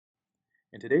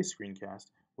In today's screencast,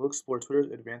 we'll explore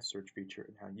Twitter's advanced search feature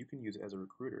and how you can use it as a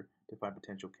recruiter to find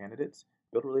potential candidates,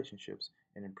 build relationships,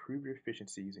 and improve your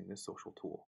efficiency using this social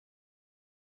tool.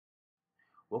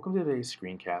 Welcome to today's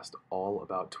screencast all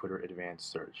about Twitter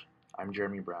Advanced Search. I'm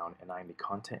Jeremy Brown and I'm the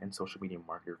content and social media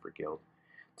marketer for Guild.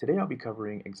 Today I'll be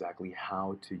covering exactly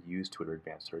how to use Twitter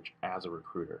Advanced Search as a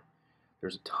recruiter.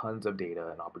 There's tons of data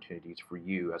and opportunities for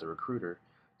you as a recruiter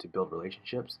to build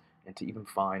relationships and to even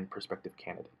find prospective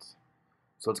candidates.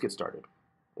 So let's get started.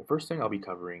 The first thing I'll be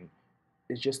covering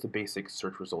is just the basic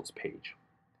search results page.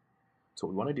 So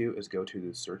what we want to do is go to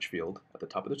the search field at the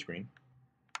top of the screen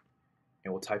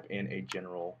and we'll type in a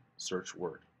general search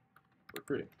word,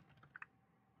 recruiting.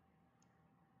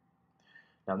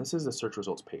 Now this is the search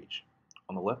results page.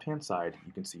 On the left hand side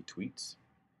you can see tweets,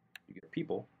 you get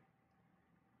people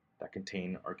that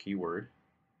contain our keyword,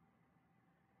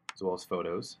 as well as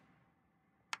photos,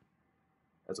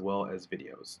 as well as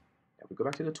videos. If we go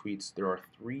back to the tweets, there are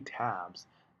three tabs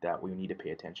that we need to pay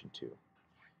attention to.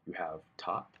 You have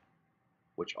top,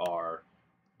 which are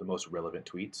the most relevant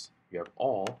tweets. You have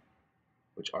all,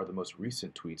 which are the most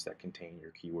recent tweets that contain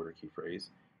your keyword or key phrase.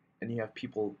 And you have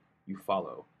people you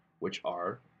follow, which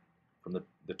are from the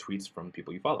tweets from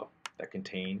people you follow that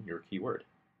contain your keyword.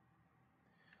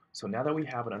 So now that we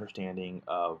have an understanding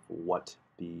of what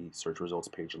the search results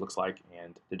page looks like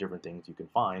and the different things you can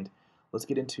find, let's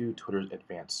get into Twitter's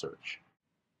advanced search.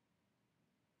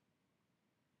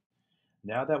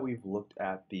 Now that we've looked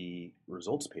at the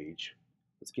results page,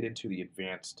 let's get into the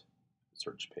advanced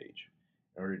search page.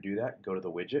 In order to do that, go to the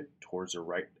widget towards the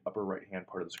upper right hand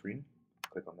part of the screen.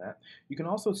 Click on that. You can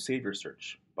also save your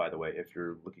search, by the way, if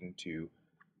you're looking to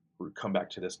come back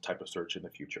to this type of search in the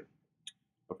future.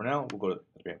 But for now, we'll go to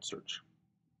advanced search.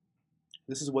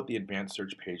 This is what the advanced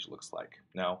search page looks like.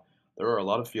 Now, there are a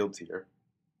lot of fields here,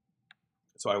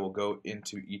 so I will go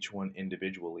into each one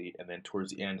individually, and then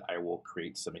towards the end I will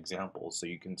create some examples so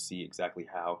you can see exactly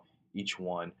how each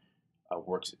one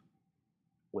works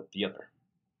with the other.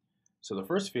 So the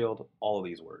first field, all of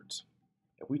these words.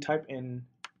 If we type in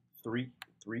three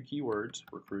keywords,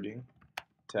 recruiting,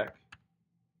 tech,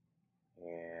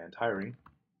 and hiring,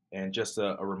 and just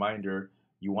a reminder,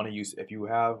 you want to use, if you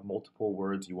have multiple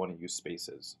words, you want to use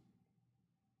spaces.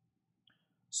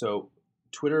 So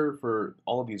Twitter, for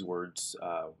all of these words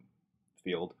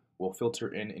field, will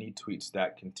filter in any tweets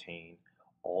that contain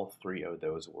all three of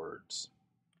those words.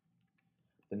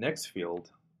 The next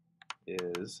field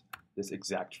is this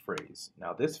exact phrase.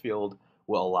 Now this field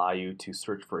will allow you to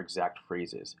search for exact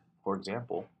phrases. For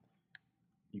example,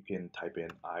 you can type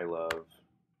in I love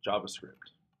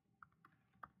JavaScript.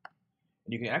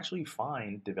 And you can actually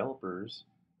find developers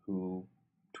who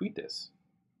tweet this.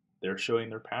 They're showing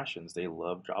their passions. They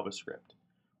love JavaScript.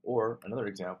 Or another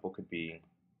example could be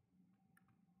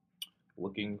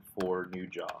looking for new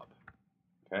job.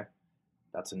 Okay,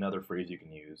 that's another phrase you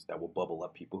can use that will bubble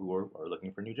up people who are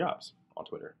looking for new jobs on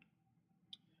Twitter.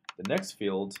 The next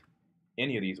field,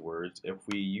 any of these words, if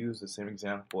we use the same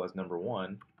example as number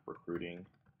one, recruiting,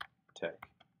 tech,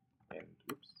 and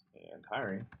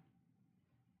hiring,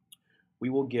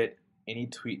 we will get any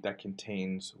tweet that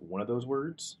contains one of those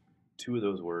words, two of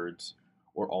those words,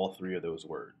 or all three of those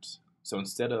words. So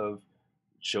instead of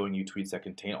showing you tweets that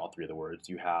contain all three of the words,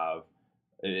 you have,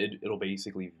 it'll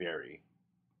basically vary.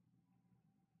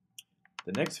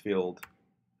 The next field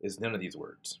is none of these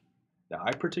words. Now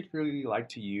I particularly like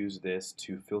to use this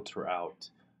to filter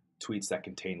out tweets that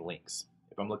contain links.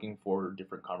 If I'm looking for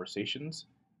different conversations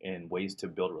and ways to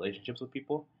build relationships with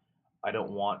people, I don't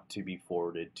want to be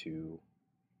forwarded to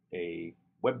a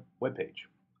web page.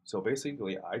 So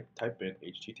basically I type in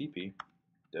HTTP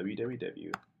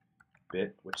www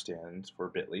bit, which stands for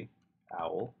bit.ly,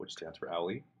 owl, which stands for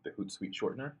owly, the Hootsuite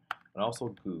shortener, and also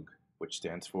goog, which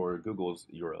stands for Google's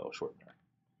URL shortener.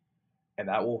 And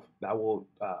that will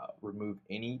remove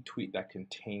any tweet that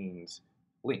contains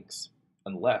links,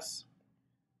 unless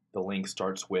the link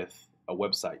starts with a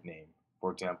website name.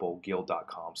 For example,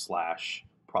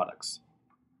 guild.com/products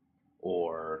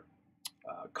or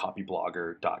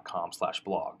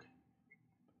copyblogger.com/blog.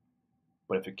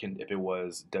 But if it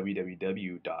was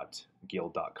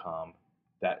www.guild.com,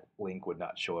 that link would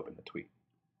not show up in the tweet.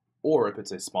 Or if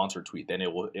it's a sponsored tweet, then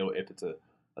if it's a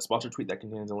sponsored tweet that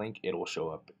contains a link, it will show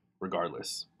up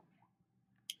regardless.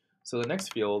 So the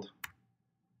next field,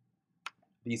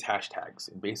 these hashtags,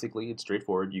 and basically it's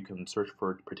straightforward. You can search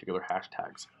for particular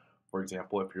hashtags. For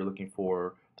example, if you're looking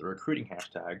for the recruiting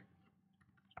hashtag,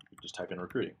 you just type in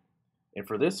recruiting. And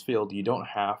for this field, you don't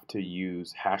have to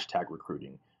use hashtag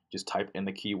recruiting. Just type in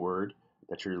the keyword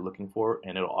that you're looking for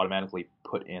and it'll automatically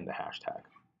put in the hashtag.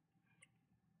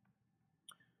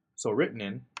 So written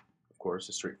in, of course,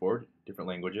 is straightforward. Different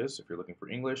languages. If you're looking for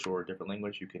English or a different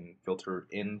language, you can filter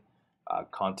in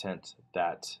content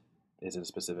that is in a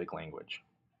specific language.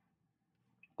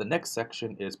 The next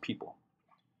section is people.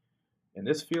 In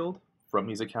this field, from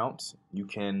these accounts, you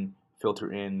can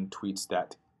filter in tweets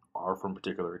that are from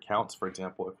particular accounts. For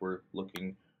example, if we're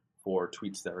looking for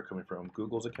tweets that are coming from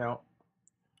Google's account,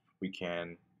 we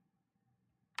can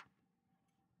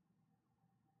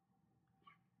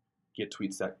get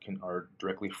tweets that are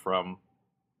directly from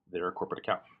their corporate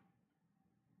account.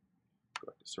 Go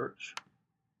back to search.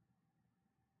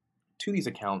 To these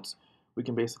accounts, we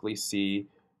can basically see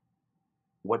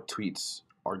what tweets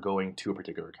are going to a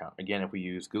particular account. Again, if we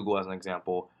use Google as an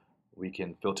example, we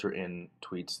can filter in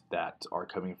tweets that are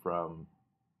coming from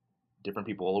different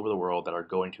people all over the world that are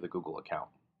going to the Google account.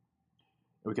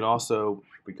 We can also,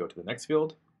 if we go to the next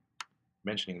field,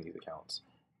 mentioning these accounts,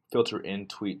 filter in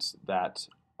tweets that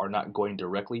are not going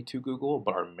directly to Google,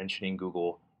 but are mentioning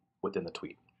Google within the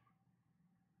tweet.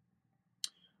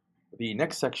 The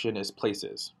next section is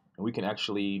places, and we can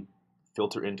actually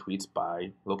filter in tweets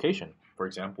by location. For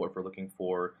example, if we're looking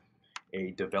for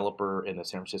a developer in the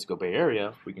San Francisco Bay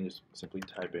Area, we can just simply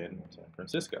type in San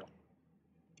Francisco,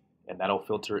 and that'll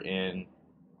filter in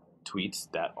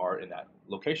tweets that are in that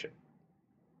location.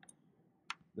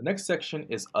 The next section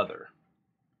is other.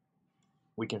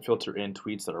 We can filter in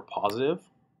tweets that are positive,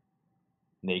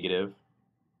 negative,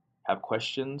 have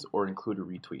questions, or include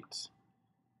retweets.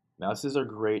 Now, this is a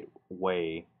great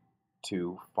way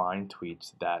to find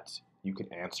tweets that you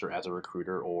can answer as a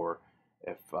recruiter, or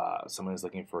if someone is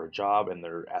looking for a job and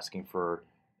they're asking for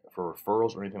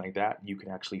referrals or anything like that, you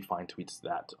can actually find tweets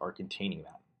that are containing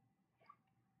that.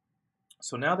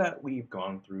 So now that we've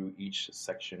gone through each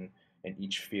section and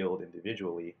each field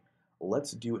individually,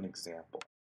 let's do an example.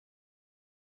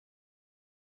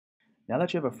 Now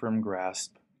that you have a firm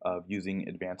grasp of using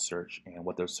advanced search and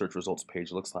what the search results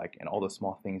page looks like and all the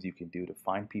small things you can do to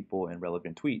find people in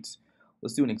relevant tweets,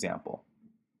 let's do an example.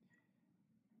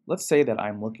 Let's say that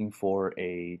I'm looking for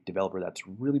a developer that's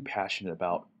really passionate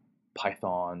about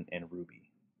Python and Ruby.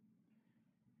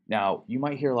 Now, you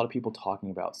might hear a lot of people talking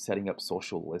about setting up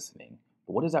social listening,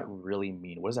 but what does that really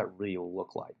mean? What does that really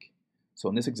look like? So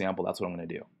in this example, that's what I'm going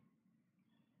to do.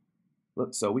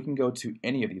 So we can go to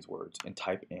any of these words and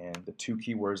type in the two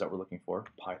keywords that we're looking for,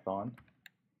 Python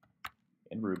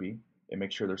and Ruby, and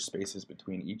make sure there's spaces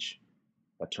between each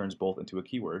that turns both into a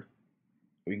keyword.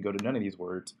 We can go to none of these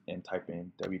words and type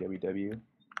in www,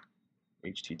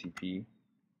 http,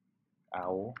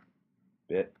 owl,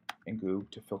 bit, and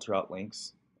goog to filter out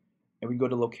links. And we can go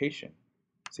to location.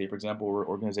 Say, for example, we're an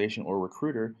organization or a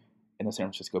recruiter in the San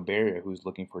Francisco Bay Area who's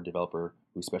looking for a developer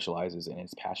who specializes and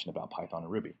is passionate about Python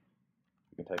and Ruby.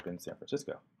 We can type in San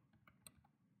Francisco.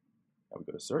 Now we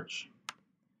go to search,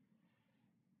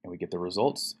 and we get the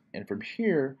results. And from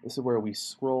here, this is where we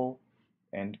scroll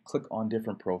and click on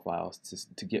different profiles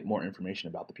to get more information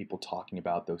about the people talking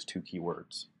about those two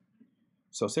keywords.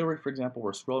 So say, for example,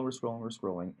 we're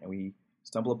scrolling, and we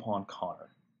stumble upon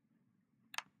Connor.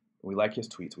 We like his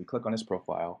tweets. We click on his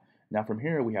profile. Now from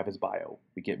here, we have his bio.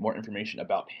 We get more information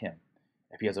about him.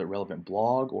 If he has a relevant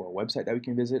blog or a website that we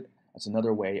can visit, that's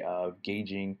another way of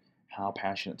gauging how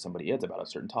passionate somebody is about a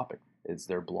certain topic. Is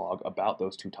their blog about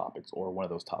those two topics or one of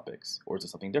those topics, or is it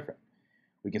something different?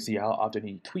 We can see how often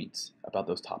he tweets about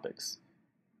those topics.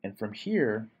 And from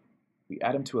here, we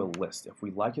add him to a list. If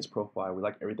we like his profile, we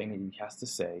like everything that he has to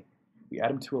say, we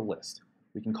add him to a list.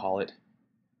 We can call it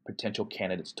potential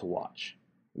candidates to watch.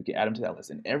 We can add him to that list.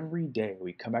 And every day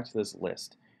we come back to this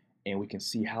list and we can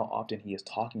see how often he is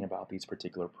talking about these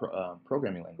particular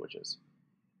programming languages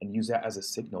and use that as a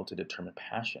signal to determine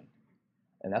passion.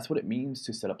 And that's what it means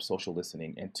to set up social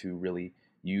listening and to really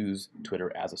use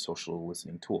Twitter as a social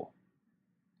listening tool.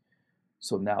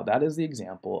 So now that is the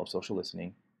example of social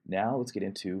listening. Now let's get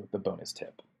into the bonus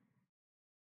tip.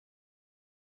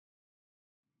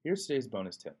 Here's today's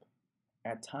bonus tip.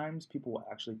 At times, people will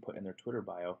actually put in their Twitter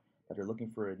bio that they're looking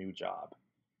for a new job.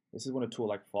 This is when a tool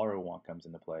like FollowerWonk comes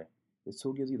into play. This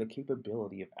tool gives you the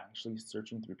capability of actually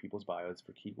searching through people's bios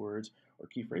for keywords or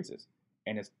key phrases,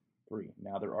 and it's free.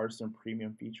 Now, there are some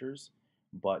premium features,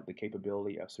 but the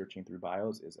capability of searching through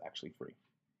bios is actually free.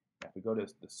 Now, if we go to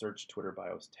the Search Twitter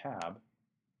Bios tab,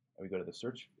 and we go to the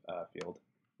search field,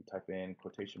 we type in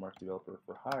quotation marks developer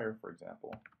for hire, for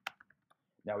example.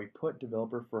 Now, we put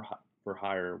developer for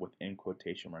hire within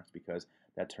quotation marks because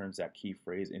that turns that key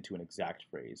phrase into an exact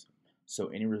phrase. So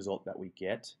any result that we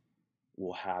get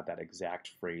will have that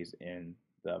exact phrase in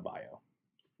the bio.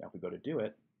 Now if we go to do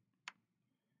it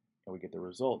and we get the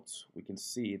results, we can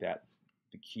see that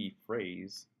the key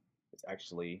phrase is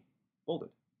actually bolded.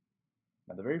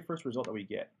 Now, the very first result that we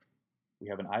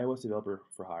have an iOS developer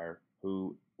for hire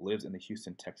who lives in the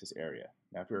Houston, Texas area.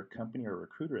 Now, if you're a company or a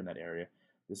recruiter in that area,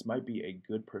 this might be a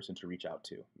good person to reach out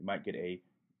to. You might get a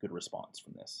good response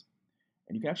from this.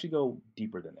 And you can actually go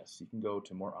deeper than this. You can go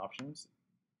to more options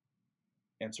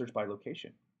and search by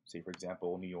location. Say, for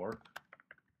example, New York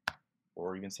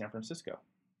or even San Francisco.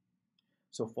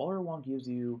 So Follower One gives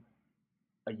you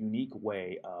a unique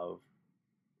way of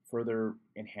further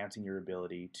enhancing your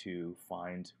ability to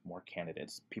find more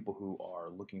candidates, people who are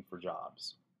looking for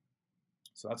jobs.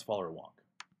 So that's Follower Wonk.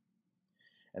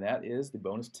 And that is the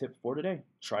bonus tip for today.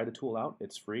 Try the tool out.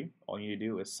 It's free. All you need to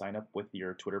do is sign up with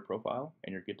your Twitter profile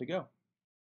and you're good to go.